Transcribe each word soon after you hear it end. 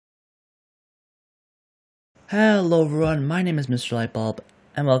Hello everyone, my name is Mr. Lightbulb,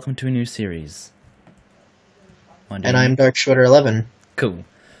 and welcome to a new series. And I'm Darkskedder11. Cool.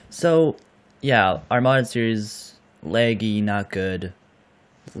 So, yeah, our modded series, laggy, not good.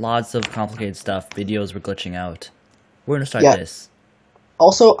 Lots of complicated stuff, videos were glitching out. We're gonna start this.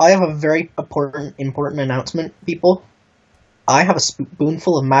 Also, I have a very important announcement, people. I have a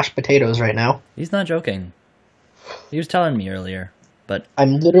spoonful of mashed potatoes right now. He's not joking. He was telling me earlier, but...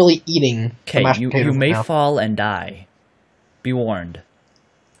 I'm literally eating the mashed you potatoes may now. fall and die. Be warned.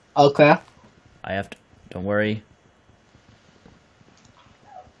 Okay. I have to... Don't worry.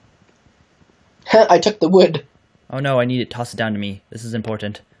 I took the wood. Oh no, I need it. Toss it down to me. This is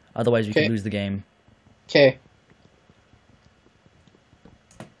important. Otherwise, we could lose the game. Okay.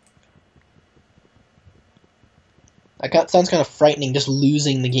 That sounds kind of frightening, just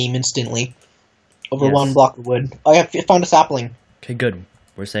losing the game instantly. Over one block of wood. Oh, I found a sapling. Okay, good.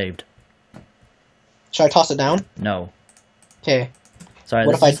 We're saved. Should I toss it down? No. Okay. Sorry,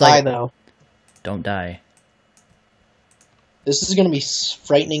 what if I die, though? Don't die. This is gonna be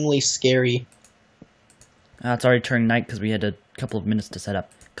frighteningly scary. It's already turning night because we had a couple of minutes to set up.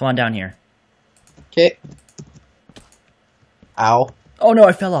 Come on down here. Okay. Ow. Oh no,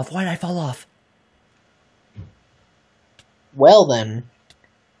 I fell off. Why did I fall off? Well then.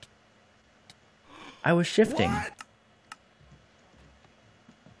 I was shifting.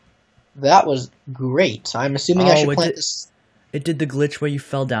 That was great. I'm assuming I should plant this. It did the glitch where you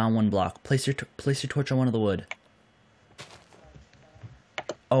fell down one block. Place your torch on one of the wood.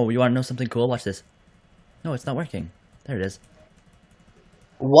 Oh, you want to know something cool? Watch this. No, it's not working. There it is.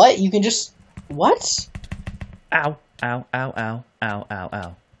 What? You can just... What? Ow. Ow, ow, ow, ow, ow,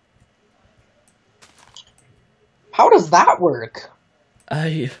 ow. How does that work?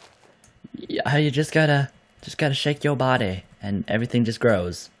 You just gotta shake your body, and everything just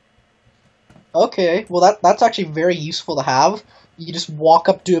grows. Okay, well that's actually very useful to have. You just walk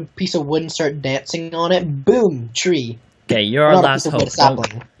up to a piece of wood and start dancing on it. Boom, tree. Okay, you're our last hope.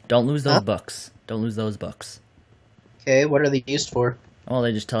 Sapling. Don't lose those books. Don't lose those books. Okay, what are they used for? Well,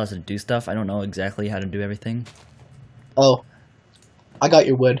 they just tell us to do stuff. I don't know exactly how to do everything. Oh, I got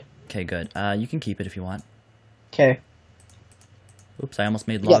your wood. Okay, good. You can keep it if you want. Okay. Oops, I almost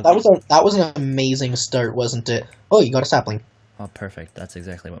made log. Yeah, that was an amazing start, wasn't it? Oh, you got a sapling. Oh, perfect. That's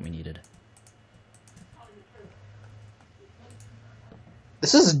exactly what we needed.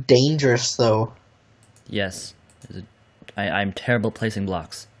 This is dangerous, though. Yes. I'm terrible at placing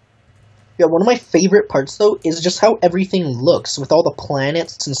blocks. Yeah, one of my favorite parts, though, is just how everything looks, with all the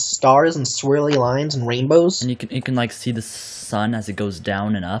planets and stars and swirly lines and rainbows. And you can like see the sun as it goes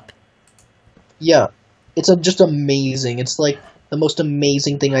down and up. Yeah, it's just amazing. It's like the most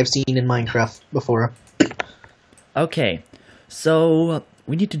amazing thing I've seen in Minecraft before. Okay, so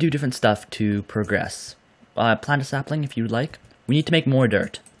we need to do different stuff to progress. Plant a sapling if you would like. We need to make more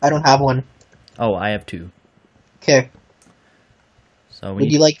dirt. I don't have one. Oh, I have two. Okay. So would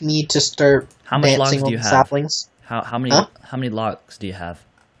you like me to start how many logs dancing do on you the have? saplings? How many logs do you have?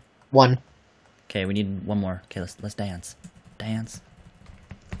 One. Okay, we need one more. Okay, let's dance. Dance.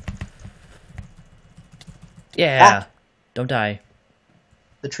 Yeah. Don't die.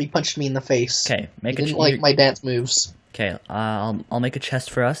 The tree punched me in the face. Okay, didn't like my dance moves. Okay, I'll make a chest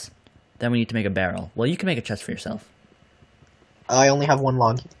for us. Then we need to make a barrel. Well, you can make a chest for yourself. I only have one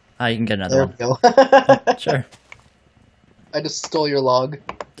log. You can get another one. There we go. Sure. I just stole your log.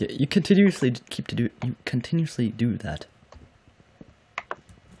 You continuously do that.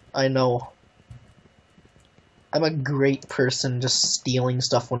 I know. I'm a great person, just stealing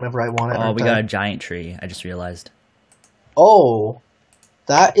stuff whenever I want it. Oh, we got a giant tree. I just realized. Oh,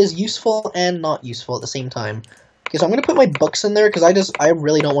 that is useful and not useful at the same time. Okay, so I'm gonna put my books in there because I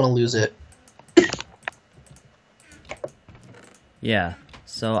really don't want to lose it. Yeah.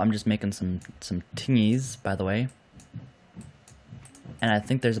 So I'm just making some tingies, by the way. And I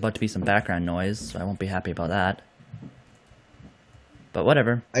think there's about to be some background noise, so I won't be happy about that. But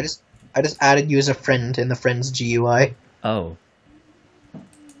whatever. I just added you as a friend in the friends GUI. Oh.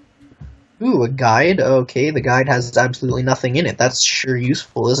 Ooh, a guide? Okay, the guide has absolutely nothing in it. That's sure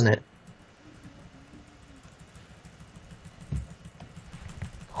useful, isn't it?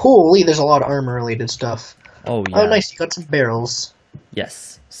 Holy, there's a lot of armor-related stuff. Oh, yeah. Oh, nice, you got some barrels.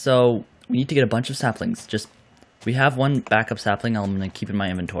 Yes. So, we need to get a bunch of saplings. We have one backup sapling I'm going to keep in my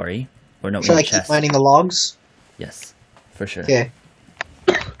inventory. Or no, Should I keep mining the logs? Yes, for sure. Okay.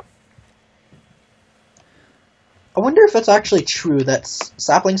 I wonder if it's actually true that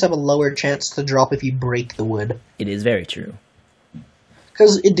saplings have a lower chance to drop if you break the wood. It is very true.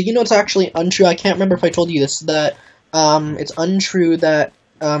 Because, do you know it's actually untrue? I can't remember if I told you this, that it's untrue that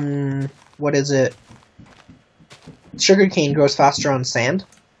what is it? sugarcane grows faster on sand.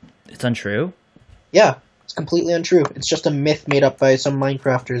 It's untrue? Yeah, it's completely untrue. It's just a myth made up by some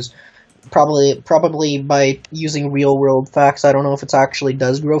Minecrafters. Probably by using real world facts. I don't know if it actually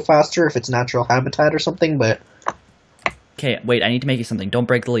does grow faster, if it's natural habitat or something, but... Okay, wait, I need to make you something. Don't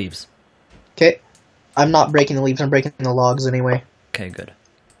break the leaves. Okay. I'm not breaking the leaves, I'm breaking the logs anyway. Okay, good.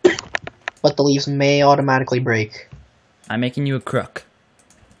 But the leaves may automatically break. I'm making you a crook.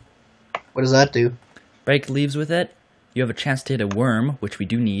 What does that do? Break leaves with it, you have a chance to hit a worm, which we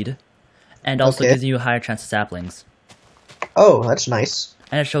do need, and also Okay. gives you a higher chance of saplings. Oh, that's nice.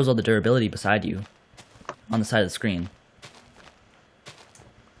 And it shows all the durability beside you, on the side of the screen.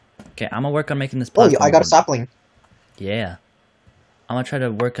 Okay, I'm gonna work on making this Oh, platform. I got a sapling. Yeah. I'm gonna try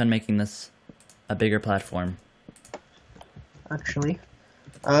to work on making this a bigger platform. Actually.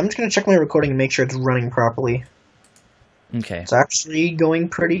 I'm just gonna check my recording and make sure it's running properly. Okay. It's actually going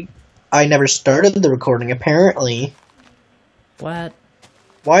pretty... I never started the recording, apparently. What?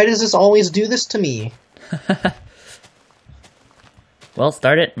 Why does this always do this to me? Well,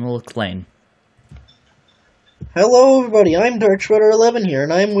 start it and we'll explain. Hello everybody, I'm Darkskedder11 here,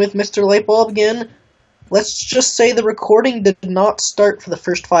 and I'm with Mr. Lightbulb again. Let's just say the recording did not start for the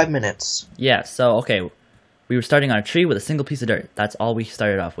first 5 minutes. Yeah, so, okay. We were starting on a tree with a single piece of dirt. That's all we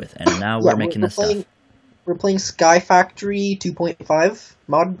started off with, and now we're making this stuff. We're playing SkyFactory 2.5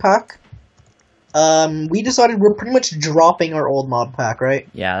 mod pack. We decided we're pretty much dropping our old mod pack, right?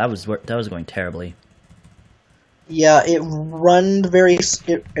 Yeah, that was going terribly. Yeah, it ran very slow.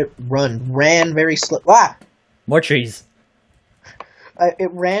 Ah! More trees. It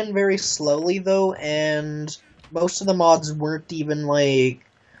ran very slowly though, and most of the mods weren't even like.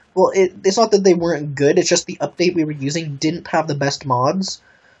 Well, it's not that they weren't good. It's just the update we were using didn't have the best mods,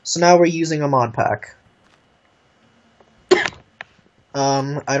 so now we're using a mod pack.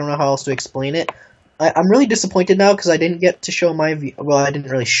 I don't know how else to explain it. I'm really disappointed now because I didn't get to show my well, I didn't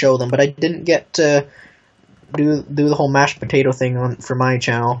really show them, but I didn't get to do the whole mashed potato thing for my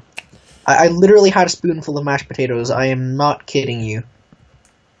channel. I literally had a spoonful of mashed potatoes. I am not kidding you.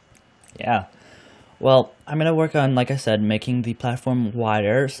 Yeah. Well, I'm gonna work on, like I said, making the platform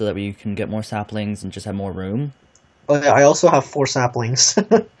wider so that we can get more saplings and just have more room. Oh yeah, I also have 4 saplings.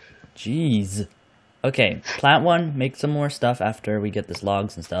 Jeez. Okay, plant one, make some more stuff after we get this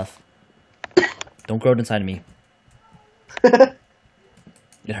logs and stuff. Don't grow it inside of me.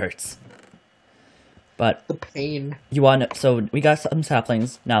 It hurts. But The pain. you want so we got some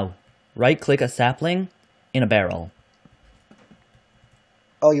saplings. Now, right-click a sapling in a barrel.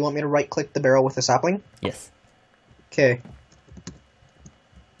 Oh, you want me to right-click the barrel with the sapling? Yes. Okay.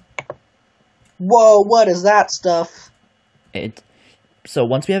 Whoa, what is that stuff? So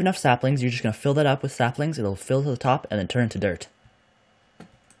once we have enough saplings, you're just gonna fill that up with saplings. It'll fill to the top and then turn into dirt.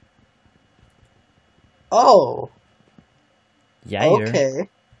 Oh. Yeah. Okay.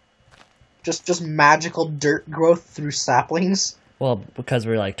 Just magical dirt growth through saplings? Well, because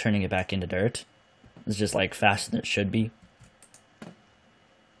we're like turning it back into dirt. It's just like faster than it should be.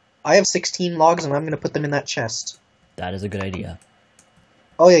 I have 16 logs and I'm gonna put them in that chest. That is a good idea.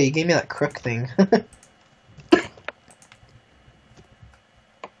 Oh yeah, you gave me that crook thing.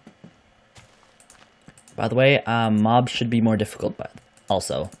 By the way, mobs should be more difficult, but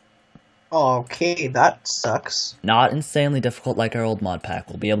also Okay, that sucks. not insanely difficult like our old mod pack.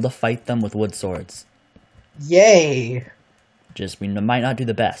 We'll be able to fight them with wood swords. Yay! Just we might not do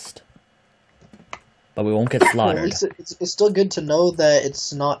the best, but we won't get Well, at slaughtered. least it's still good to know that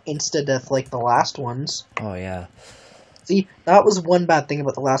it's not insta-death like the last ones. Oh yeah. See, that was one bad thing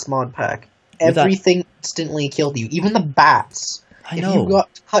about the last mod pack. You thought- Everything instantly killed you, even the bats. I If know. you got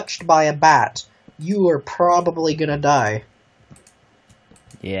touched by a bat, you are probably gonna die.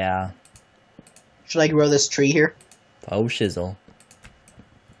 Yeah. Should I grow this tree here? Oh shizzle.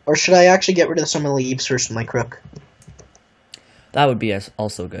 Or should I actually get rid of some of the leaves first with my crook? That would be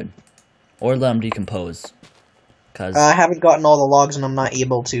also good. Or let them decompose. Cause I haven't gotten all the logs and I'm not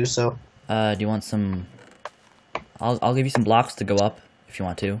able to, so... do you want some? I'll give you some blocks to go up if you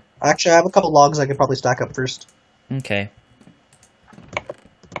want to. Actually, I have a couple logs I could probably stack up first. Okay.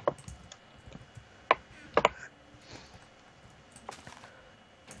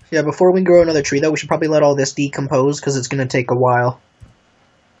 Yeah, before we grow another tree, though, we should probably let all this decompose, because it's going to take a while.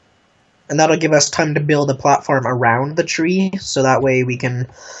 And that'll give us time to build a platform around the tree, so that way we can...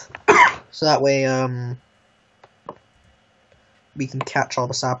 we can catch all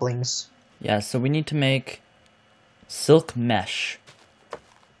the saplings. Yeah, so we need to make silk mesh.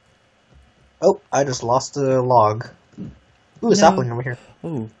 Oh, I just lost a log. Ooh, a sapling over here.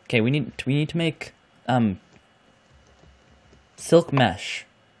 Ooh. Okay, we need to make silk mesh.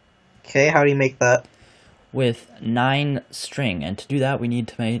 Okay, how do you make that? with 9 string, and to do that we need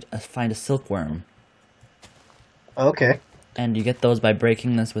to find a silkworm. Okay. And you get those by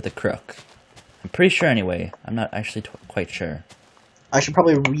breaking this with a crook. I'm pretty sure anyway. I'm not actually quite sure. I should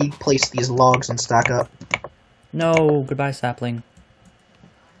probably replace these logs and stack up. No, goodbye sapling.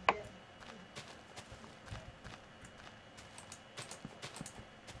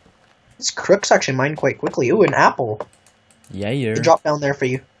 These crooks actually mine quite quickly. Ooh, an apple. Yeah, you're. It dropped down there for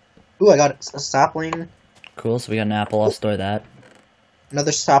you. Ooh, I got a sapling. Cool, so we got an apple. I'll store that.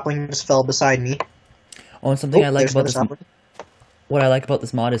 Another sapling just fell beside me. Oh, and something I like there's about this... sapling. What I like about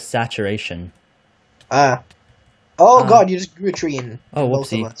this mod is saturation. Oh god, you just grew a tree in Oh,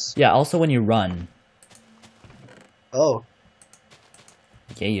 both of whoopsie. us. Yeah, also when you run. Oh.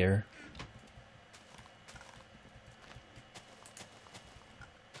 Yeah, you're.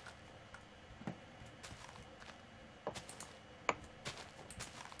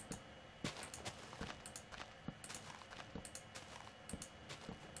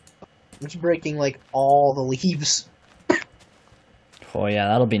 I'm just breaking, like, all the leaves. Oh yeah,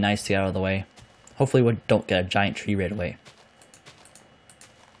 that'll be nice to get out of the way. Hopefully we don't get a giant tree right away.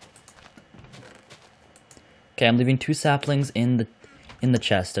 Okay, I'm leaving 2 saplings in the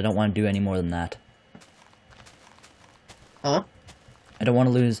chest. I don't want to do any more than that. Huh? I don't want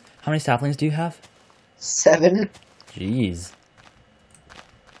to lose... How many saplings do you have? 7. Jeez.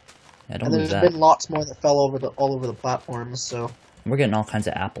 Yeah, don't And lose there's that. been lots more that fell over all over the platforms, so... We're getting all kinds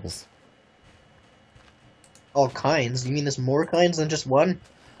of apples. All kinds? You mean there's more kinds than just one?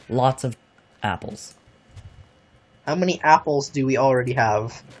 Lots of apples. How many apples do we already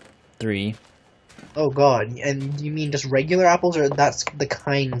have? 3. Oh god, and you mean just regular apples, or that's the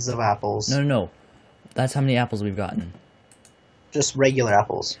kinds of apples? No. That's how many apples we've gotten. Just regular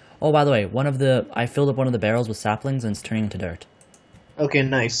apples. Oh, by the way, I filled up one of the barrels with saplings and it's turning into dirt. Okay,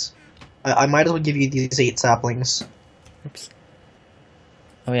 nice. I might as well give you these 8 saplings. Oops.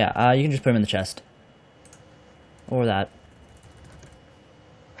 Oh yeah, you can just put them in the chest. Or that.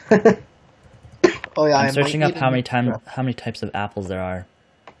 Oh yeah, I'm searching up how many types of apples there are.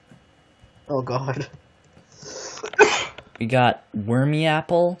 Oh god. We got wormy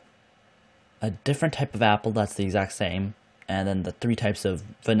apple, a different type of apple that's the exact same, and then the 3 types of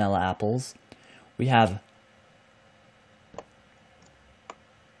vanilla apples. We have...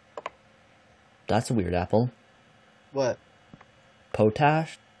 That's a weird apple. What?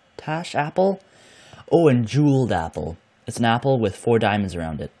 Potash apple? Oh, and jeweled apple. It's an apple with 4 diamonds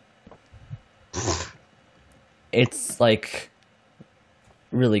around it. It's, like,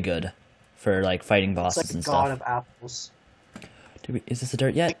 really good for, like, fighting bosses It's like and a god stuff. of apples. Is this the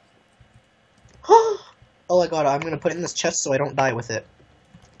dirt yet? Oh my god, I'm gonna put it in this chest so I don't die with it.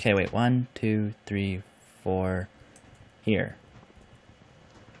 Okay, wait. 1, 2, 3, 4. Here.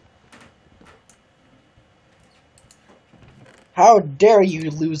 How dare you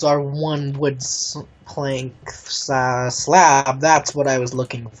lose our one wood plank slab? That's what I was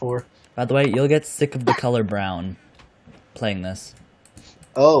looking for. By the way, you'll get sick of the color brown playing this.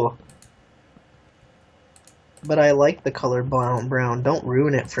 Oh. But I like the color brown. Don't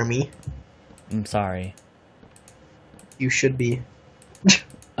ruin it for me. I'm sorry. You should be.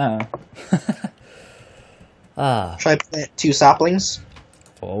 Oh. Should I plant 2 saplings?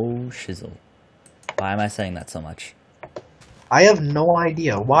 Oh, shizzle. Why am I saying that so much? I have no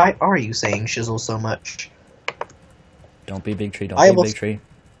idea. Why are you saying shizzle so much? Don't be a big tree, don't be a big tree.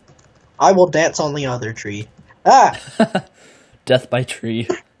 I will dance on the other tree. Ah! Death by tree.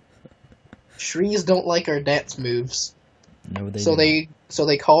 Trees don't like our dance moves. No, they So do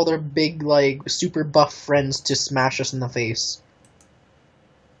they call their big, like, super buff friends to smash us in the face.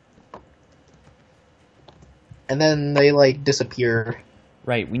 And then they, like, disappear.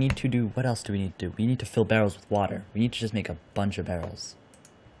 Right, we need to do... What else do we need to do? We need to fill barrels with water. We need to just make a bunch of barrels.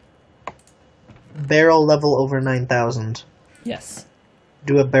 Barrel level over 9,000. Yes.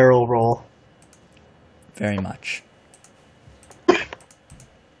 Do a barrel roll. Very much.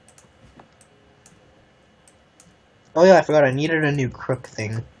 Oh yeah, I forgot I needed a new crook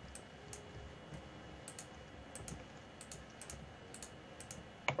thing.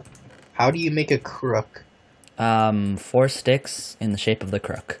 How do you make a crook? 4 sticks in the shape of the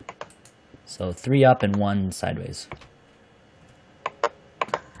crook. So 3 up and 1 sideways.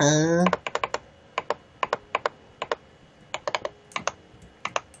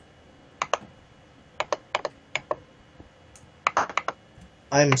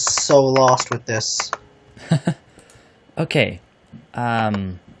 I'm so lost with this. Okay. I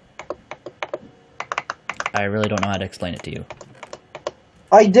really don't know how to explain it to you.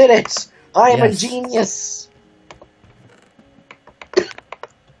 I did it! I am a Yes. genius!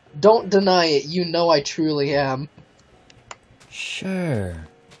 Don't deny it. You know I truly am. Sure.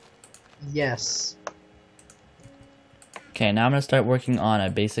 Yes. Okay, now I'm gonna start working on a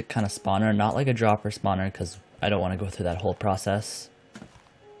basic kind of spawner, not like a dropper spawner, because I don't want to go through that whole process,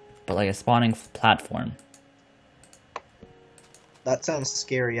 but like a spawning platform. That sounds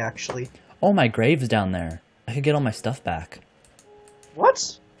scary, actually. Oh, my grave's down there. I could get all my stuff back.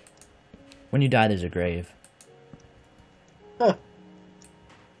 What? When you die, there's a grave. Huh.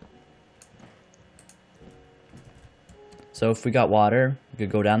 So if we got water, we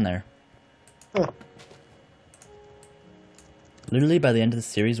could go down there. Huh. Literally, by the end of the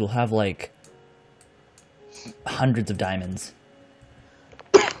series, we'll have, like, hundreds of diamonds.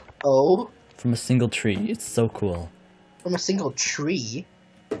 Oh? From a single tree. It's so cool. From a single tree?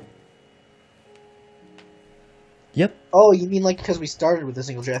 Yep. Oh, you mean like because we started with a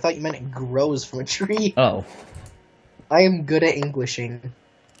single tree? I thought you meant it grows from a tree. Oh. I am good at Englishing.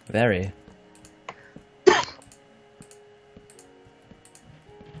 Very.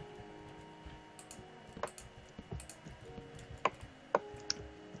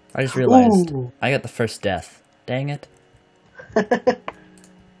 I just realized Ooh. I got the first death. Dang it.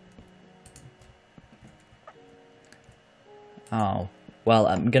 Oh. Well,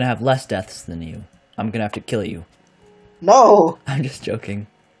 I'm gonna have less deaths than you. I'm gonna have to kill you. No! I'm just joking.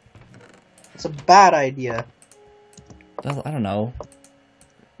 It's a bad idea. Well, I don't know.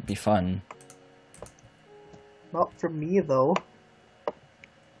 It'd be fun. Not for me, though.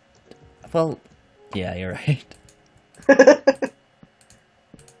 Well, yeah, you're right.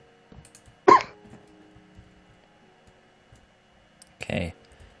 Okay.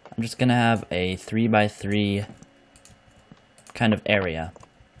 I'm just gonna have a 3x3 kind of area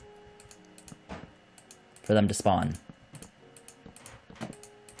for them to spawn.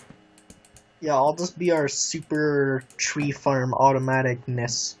 Yeah, I'll just be our super tree farm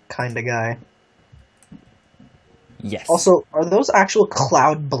automaticness kind of guy. Yes. Also, are those actual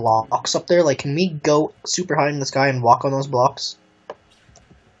cloud blocks up there? Like, can we go super high in the sky and walk on those blocks?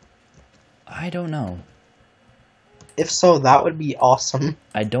 I don't know. If so, that would be awesome.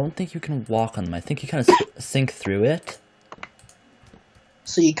 I don't think you can walk on them. I think you kind of sink through it.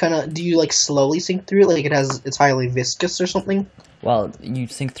 So you kind of, do you like slowly sink through it? Like it's highly viscous or something? Well, you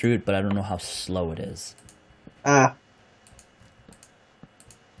sink through it, but I don't know how slow it is. Ah.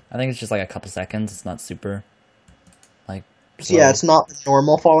 I think it's just like a couple seconds. It's not super, like, So yeah, it's not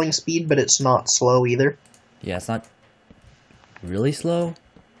normal falling speed, but it's not slow either. Yeah, it's not really slow.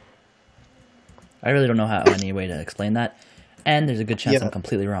 I really don't know how any way to explain that. And there's a good chance I'm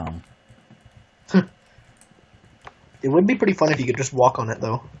completely wrong. It would be pretty fun if you could just walk on it,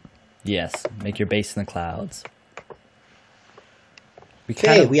 though. Yes, make your base in the clouds.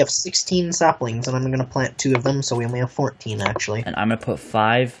 Okay, we have 16 saplings, and I'm going to plant 2 of them, so we only have 14, actually. And I'm going to put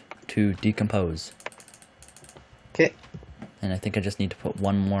 5 to decompose. Okay. And I think I just need to put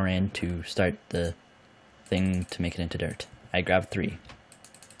 1 more in to start the thing to make it into dirt. I grabbed 3.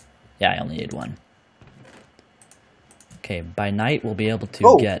 Yeah, I only need 1. Okay, by night we'll be able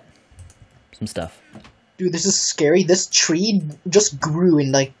to get some stuff. Dude, this is scary. This tree just grew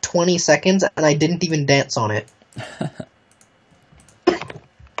in like 20 seconds, and I didn't even dance on it.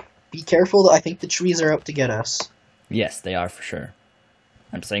 Be careful, I think the trees are out to get us. Yes, they are for sure.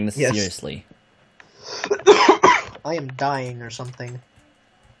 I'm saying this seriously. I am dying or something.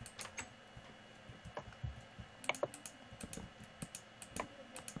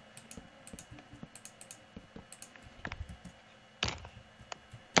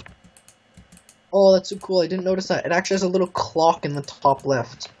 Oh, that's so cool. I didn't notice that. It actually has a little clock in the top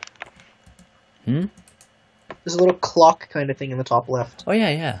left. Hmm? There's a little clock kind of thing in the top left. Oh, yeah,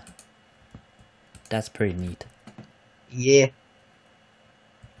 yeah. That's pretty neat. Yeah.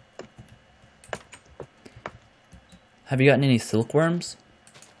 Have you gotten any silkworms?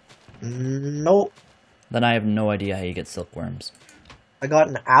 Nope. Then I have no idea how you get silkworms. I got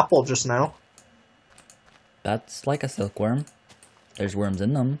an apple just now. That's like a silkworm. There's worms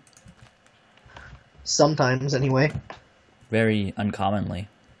in them. Sometimes, anyway. Very uncommonly.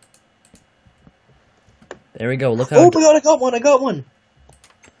 There we go, look how... Oh my god, I got one!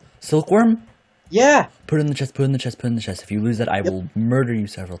 Silkworm? Yeah! Put it in the chest, put it in the chest, put it in the chest. If you lose that, I will murder you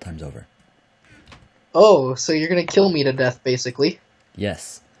several times over. Oh, so you're gonna kill me to death, basically.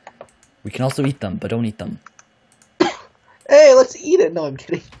 Yes. We can also eat them, but don't eat them. Hey, let's eat it! No, I'm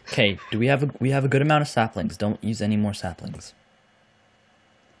kidding. Okay, we have a good amount of saplings. Don't use any more saplings.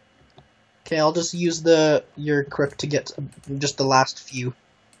 Okay, I'll just use your crook to get just the last few.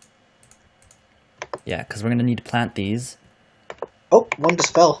 Yeah, because we're going to need to plant these. Oh, one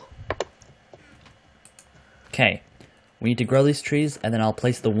just fell. Okay. We need to grow these trees, and then I'll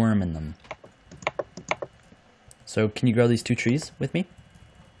place the worm in them. So, can you grow these 2 trees with me?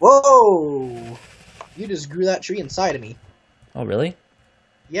 Whoa! You just grew that tree inside of me. Oh, really?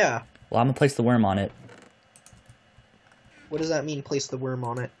 Yeah. Well, I'm gonna place the worm on it. What does that mean, place the worm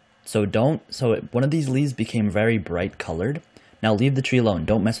on it? So one of these leaves became very bright colored. Now leave the tree alone.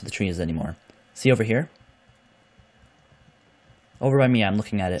 Don't mess with the trees anymore. See over here? Over by me, I'm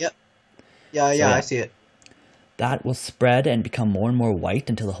looking at it. Yep. Yeah, I see it. That will spread and become more and more white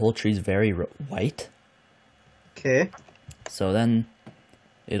until the whole tree is very white. Okay. So then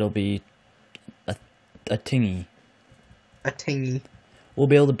it'll be a tingy. A tingy. We'll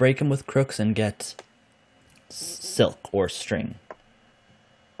be able to break them with crooks and get silk or string.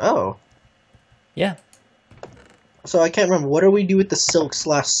 Oh. Yeah. So I can't remember. What do we do with the silk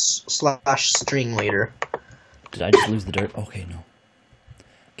slash string later? Did I just lose the dirt? Okay, no.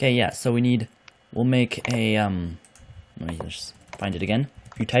 Okay, yeah, so we'll make a, let me just find it again.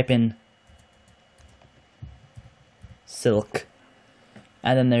 If you type in silk,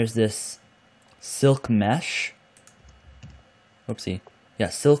 and then there's this silk mesh. Oopsie. Yeah,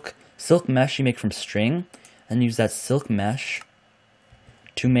 silk mesh you make from string, and use that silk mesh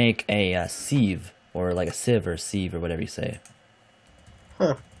to make a sieve, or like a sieve or sieve or whatever you say.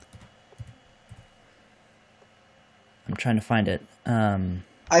 Huh. I'm trying to find it.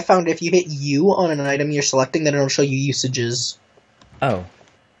 I found if you hit U on an item you're selecting, then it'll show you usages. Oh.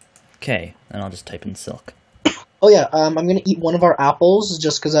 Okay, then I'll just type in silk. Oh yeah, I'm gonna eat one of our apples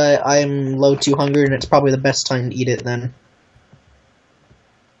just because I'm low to hunger and it's probably the best time to eat it then.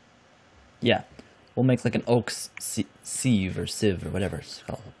 Yeah, we'll make like an oak sieve or sieve or whatever it's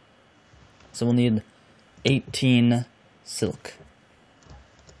called. So we'll need 18 silk.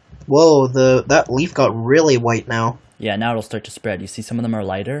 Whoa, that leaf got really white now. Yeah, now it'll start to spread. You see some of them are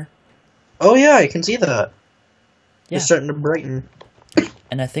lighter? Oh yeah, I can see that. Yeah. It's starting to brighten.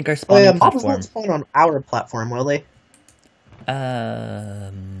 And I think our spawning mobs platform... won't spawn on our platform, will they?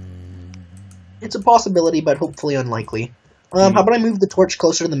 It's a possibility, but hopefully unlikely. How about I move the torch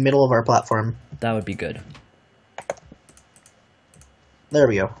closer to the middle of our platform? That would be good. There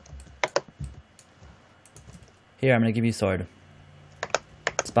we go. Here, I'm gonna give you a sword.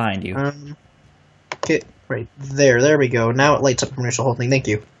 It's behind you. Okay, right there. There we go. Now it lights up pretty much the whole thing. Thank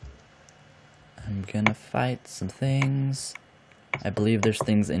you. I'm gonna fight some things. I believe there's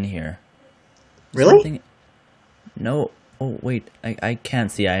things in here. Really? Something... No. Oh, wait. I can't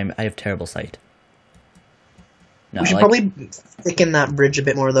see. I have terrible sight. No, We should probably thicken that bridge a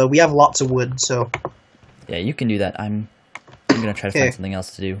bit more, though. We have lots of wood, so... Yeah, you can do that. I'm gonna try to find something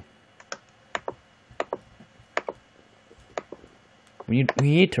else to do. We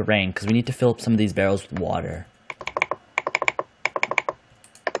need to rain, because we need to fill up some of these barrels with water.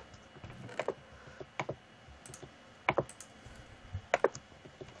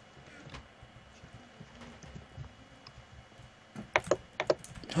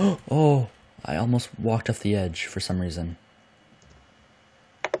 Oh, I almost walked off the edge for some reason.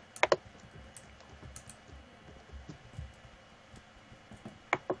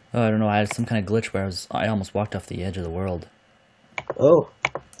 Oh, I don't know, I had some kind of glitch where I almost walked off the edge of the world. Oh.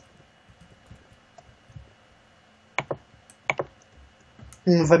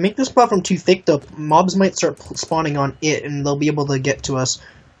 If I make this platform too thick, though, mobs might start spawning on it, and they'll be able to get to us.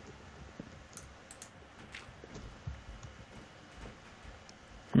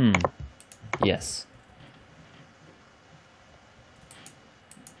 Yes.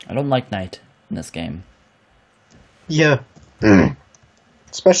 I don't like night in this game. Yeah.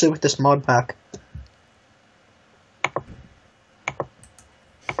 Especially with this mod pack.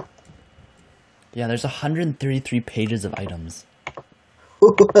 Yeah, there's 133 pages of items.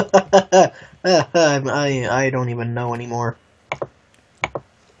 I don't even know anymore.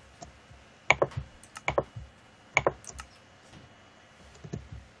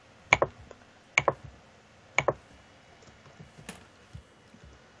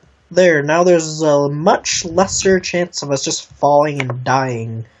 There, now there's a much lesser chance of us just falling and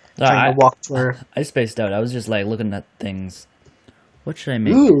dying trying to walk to her. I spaced out. I was just like looking at things. What should I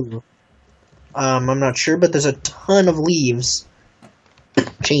make? Ooh. I'm not sure, but there's a ton of leaves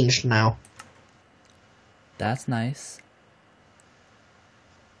changed now. That's nice.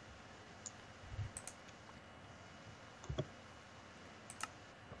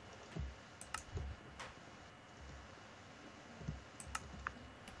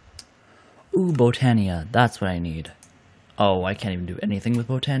 Ooh, Botania. That's what I need. Oh, I can't even do anything with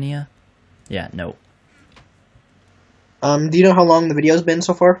Botania? Yeah, no. Do you know how long the video's been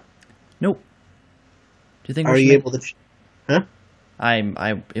so far? Nope. Do you think Are you able to... Huh?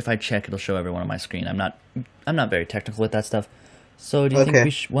 If I check, it'll show everyone on my screen. I'm not very technical with that stuff. So do you think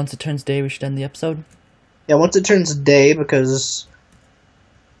Okay. once it turns day, we should end the episode? Yeah, once it turns day, because...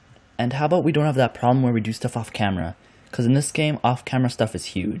 And how about we don't have that problem where we do stuff off camera? Because in this game, off camera stuff is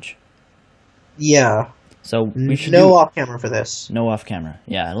huge. Yeah. So we should no off camera for this. no off camera.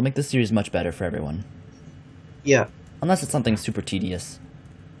 Yeah, it'll make the series much better for everyone. Yeah. Unless it's something super tedious.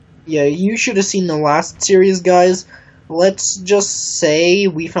 Yeah, you should have seen the last series, guys. Let's just say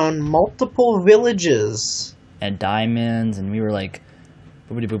we found multiple villages. And diamonds, and we were like,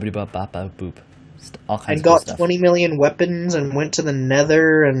 boopity boopity bop bop bop boop. All kinds And of cool got stuff. 20 million weapons and went to the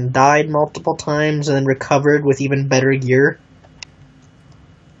nether and died multiple times and then recovered with even better gear.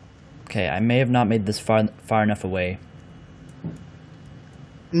 Okay, I may have not made this far enough away.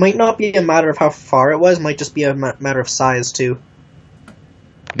 Might not be a matter of how far it was, might just be a matter of size too.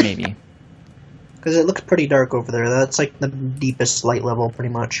 Maybe. Because it looks pretty dark over there. That's like the deepest light level,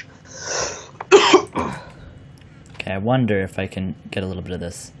 pretty much. Okay, I wonder if I can get a little bit of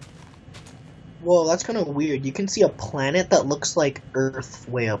this. Whoa, that's kind of weird. You can see a planet that looks like Earth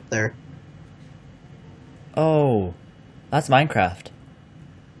way up there. Oh, that's Minecraft.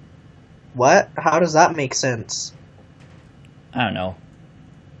 What? How does that make sense? I don't know.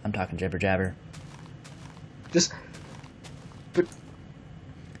 I'm talking jibber jabber. Just...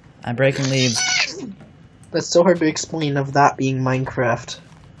 I'm breaking leaves. That's so hard to explain of that being Minecraft.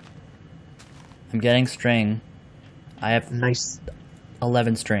 I'm getting string. I have Nice.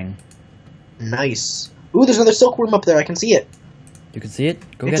 11 string. Nice. Ooh, there's another silkworm up there. I can see it. You can see it?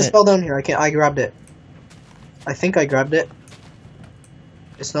 Go It get just it. fell down here. I grabbed it. I think I grabbed it.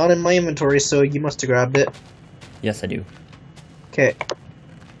 It's not in my inventory, so you must have grabbed it. Yes, I do. Okay.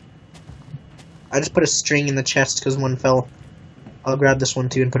 I just put a string in the chest because one fell. I'll grab this one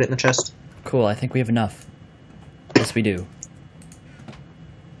too and put it in the chest. Cool, I think we have enough. Yes, we do.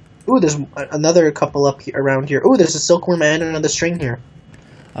 Ooh, there's another couple up here, around here. Ooh, there's a silkworm and another string here.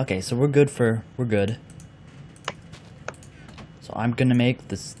 Okay, so we're good. So I'm gonna make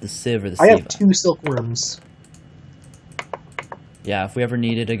the sieve or the I sieve. have 2 silkworms. Yeah, if we ever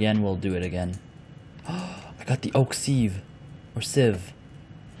need it again, we'll do it again. I got the oak sieve. Or sieve.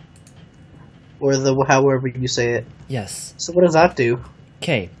 Or the however you say it. Yes. So what does that do?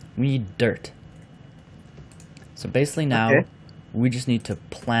 Okay, we need dirt. So basically now, Okay. we just need to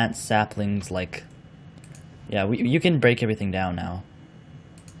plant saplings like... Yeah, you can break everything down now.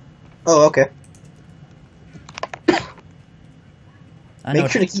 Oh, okay. I know.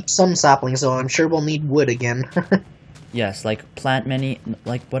 Make sure to keep some saplings though. I'm sure we'll need wood again. Yes, like plant many...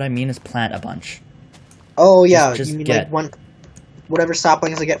 Like, what I mean is plant a bunch. Oh yeah, Just you mean get- like one... Whatever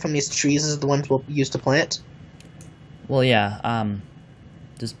saplings I get from these trees is the ones we'll use to plant? Well, yeah,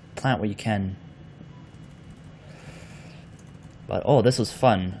 just plant what you can. But, oh, this was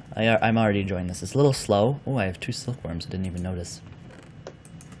fun. I'm already enjoying this. It's a little slow. Oh, I have 2 silkworms. I didn't even notice.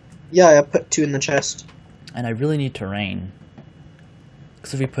 Yeah, I put 2 in the chest. And I really need terrain.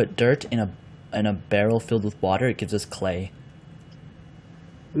 Because if we put dirt in a barrel filled with water, it gives us clay.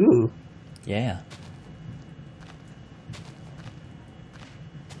 Ooh. Yeah.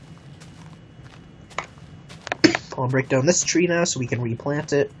 I'll break down this tree now so we can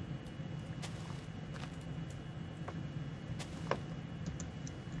replant it.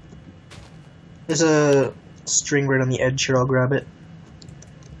 There's a string right on the edge here, I'll grab it.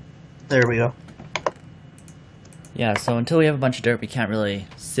 There we go. Yeah, so until we have a bunch of dirt, we can't really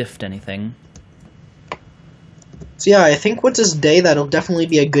sift anything. So yeah, I think once it's day, that'll definitely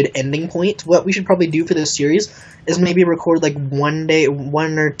be a good ending point. What we should probably do for this series is maybe record like 1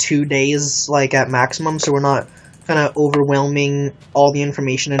 or 2 days, like at maximum, so we're not kind of overwhelming all the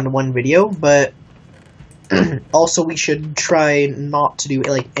information into one video, but also we should try not to do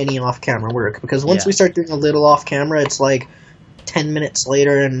like any off-camera work, because once Yeah. we start doing a little off-camera, it's like 10 minutes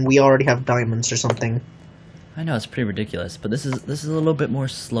later and we already have diamonds or something. I know, it's pretty ridiculous, but this is a little bit more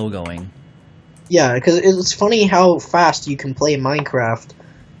slow going. Yeah, because it's funny how fast you can play Minecraft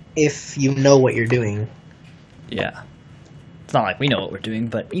if you know what you're doing. Yeah. It's not like we know what we're doing,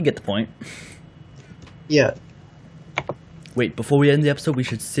 but you get the point. Yeah. Wait, before we end the episode, we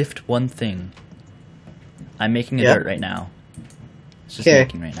should sift one thing. I'm making a Yeah. dirt right now. It's just 'Kay.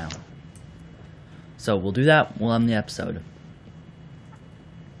 making right now. So we'll do that while I'm in the episode.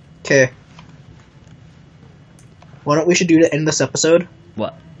 Okay. What we should do to end this episode?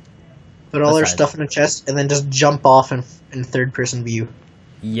 What? Put all our Besides. stuff in a chest and then just jump off in third-person view.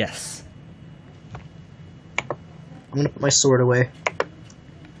 Yes. I'm gonna put my sword away.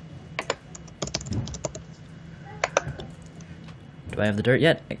 Do I have the dirt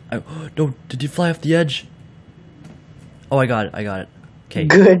yet? Oh, no, did you fly off the edge? Oh, I got it. I got it. Okay.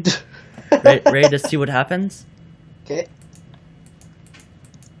 Good. Ready to see what happens? Okay.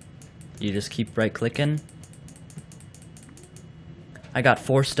 You just keep right clicking. I got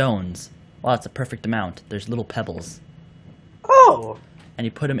 4 stones. Wow, that's a perfect amount. There's little pebbles. Oh. And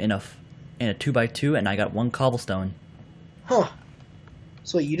you put them in a 2x2, and I got 1 cobblestone. Huh.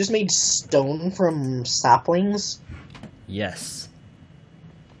 So you just made stone from saplings? Yes.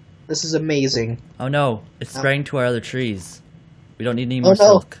 This is amazing. Oh no, it's spreading to our other trees. We don't need any Oh, more no.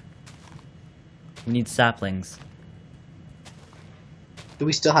 silk. We need saplings. Do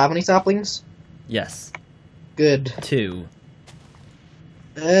we still have any saplings? Yes. Good. 2.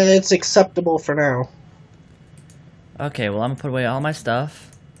 It's acceptable for now. Okay, well, I'm gonna put away all my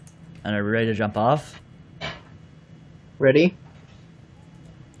stuff. And are we ready to jump off? Ready?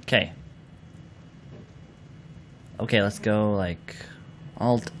 Okay. Okay, let's go like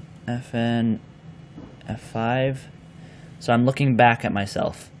Alt FN F5. So I'm looking back at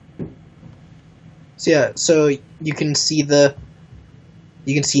myself. So yeah, so you can see the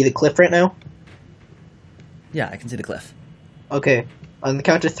cliff right now? Yeah, I can see the cliff. Okay. On the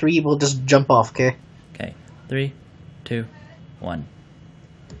count of 3, we'll just jump off, okay? Okay. 3, 2, 1.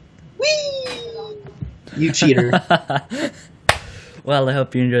 Whee! You cheater. Well, I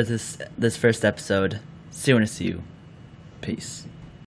hope you enjoyed this first episode. See you when I see you. Peace.